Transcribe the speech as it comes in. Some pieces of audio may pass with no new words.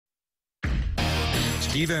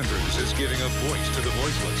Steve Andrews is giving a voice to the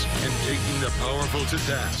voiceless and taking the powerful to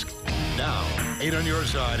task. Now, 8 on Your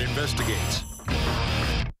Side investigates.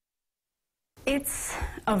 It's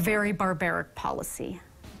a very barbaric policy.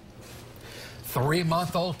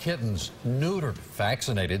 3-month-old kittens, neutered,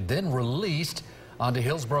 vaccinated, then released onto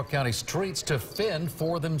Hillsborough County streets to fend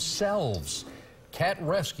for themselves. Cat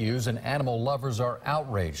rescues and animal lovers are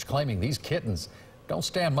outraged, claiming these kittens don't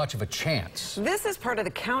stand much of a chance. This is part of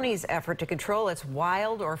the county's effort to control its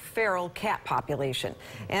wild or feral cat population.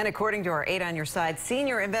 And according to our 8 on Your Side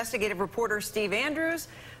senior investigative reporter Steve Andrews,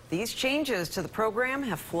 these changes to the program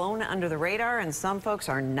have flown under the radar, and some folks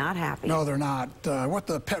are not happy. No, they're not. What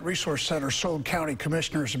the Pet Resource Center told county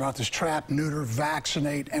commissioners about this trap, neuter,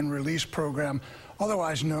 vaccinate, and release program,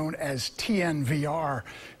 otherwise known as TNVR,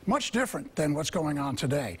 much different than what's going on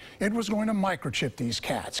today. It was going to microchip these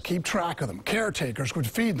cats, keep track of them. Caretakers would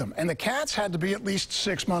feed them, and the cats had to be at least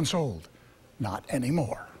 6 months old. Not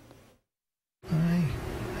anymore. Hi,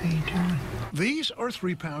 how you doing? These are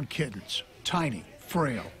 3-pound kittens, tiny,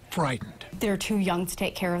 frail, frightened. They're too young to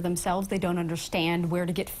take care of themselves. They don't understand where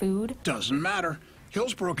to get food. Doesn't matter.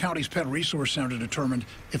 Hillsborough County's Pet Resource Center determined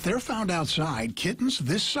if they're found outside, kittens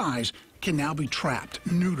this size can now be trapped,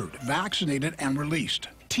 neutered, vaccinated, and released.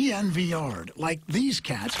 TNVR'd, like these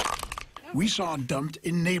cats we saw dumped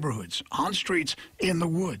in neighborhoods, on streets, in the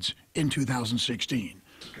woods in 2016.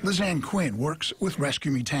 Lizanne Quinn works with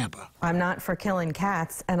Rescue Me Tampa. I'm not for killing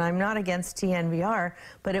cats, and I'm not against TNVR,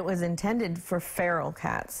 but it was intended for feral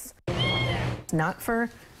cats, not for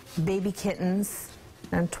baby kittens.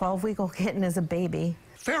 And a 12-week-old kitten is a baby.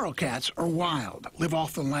 Feral cats are wild, live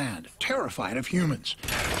off the land, terrified of humans.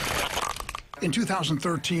 In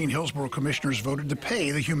 2013, Hillsborough commissioners voted to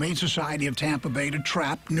pay the Humane Society of Tampa Bay to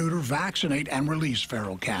trap, neuter, vaccinate, and release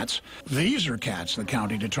feral cats. These are cats the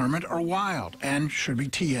county determined are wild and should be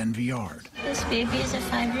TNVR'd. This baby is a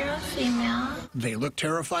 5-year-old female. They look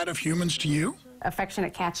terrified of humans to you?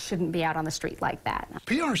 Affectionate cats shouldn't be out on the street like that.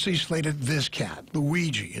 PRC slated this cat,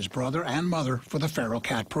 Luigi, his brother and mother, for the feral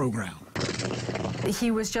cat program.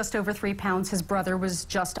 He was just over 3 pounds. His brother was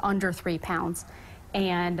just under 3 pounds.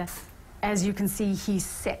 And as you can see, he's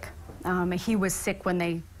sick. He was sick when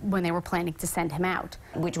they were planning to send him out.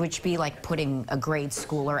 Which would be like putting a grade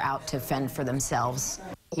schooler out to fend for themselves.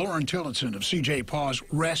 Lauren Tillotson of CJ Paws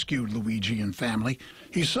rescued Luigi and family.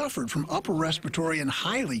 He suffered from upper respiratory and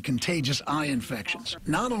highly contagious eye infections.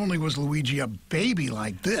 Not only was Luigi a baby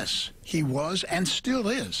like this, he was and still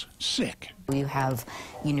is sick. You have,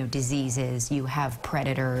 diseases, you have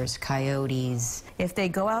predators, coyotes. If they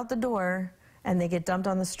go out the door and they get dumped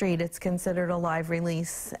on the street, it's considered a live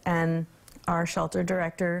release, and our shelter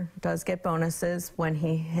director does get bonuses when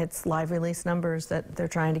he hits live release numbers that they're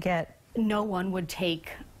trying to get. No one would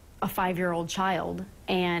take a 5-year-old child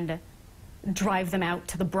and drive them out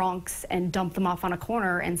to the Bronx and dump them off on a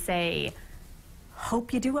corner and say,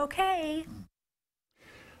 hope you do okay.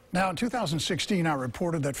 Now, in 2016, I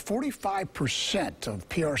reported that 45% of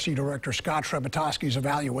PRC Director Scott Trebetoski's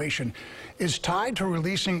evaluation is tied to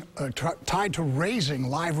raising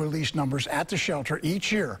live release numbers at the shelter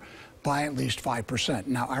each year by at least 5%.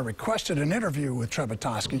 Now, I requested an interview with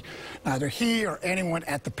Trebetoski. Neither he or anyone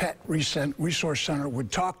at the Pet Resource Center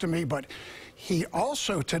would talk to me, but he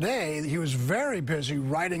also today, he was very busy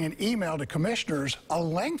writing an email to commissioners, a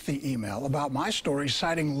lengthy email about my story,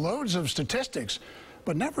 citing loads of statistics,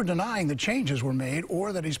 but never denying the changes were made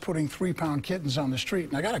or that he's putting 3-pound kittens on the street.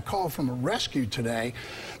 And I got a call from a rescue today.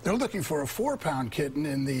 They're looking for a 4-pound kitten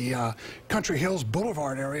in the Country Hills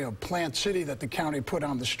Boulevard area of Plant City that the county put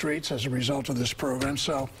on the streets as a result of this program.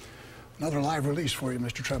 So another live release for you,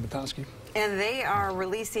 Mr. Trebetoski. And they are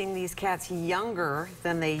releasing these cats younger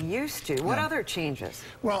than they used to. What other changes?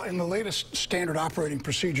 Well, in the latest standard operating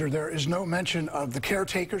procedure, there is no mention of the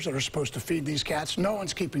caretakers that are supposed to feed these cats. No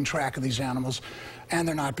one's keeping track of these animals, and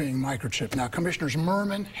they're not being microchipped. Now, Commissioners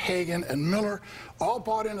Merman, Hagan, and Miller all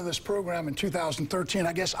bought into this program in 2013.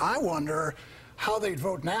 I guess I wonder how they'd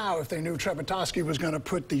vote now if they knew Trebetoski was going to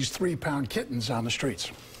put these 3-pound kittens on the streets.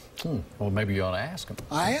 Well, maybe you ought to ask them.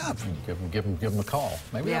 I have. Give them a call.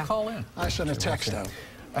 Maybe they'll call in. I sent a text out.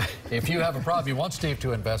 If you have a problem you want Steve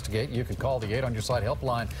to investigate, you can call the 8 on Your Side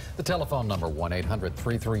helpline. The telephone number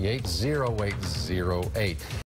 1-800-338-0808.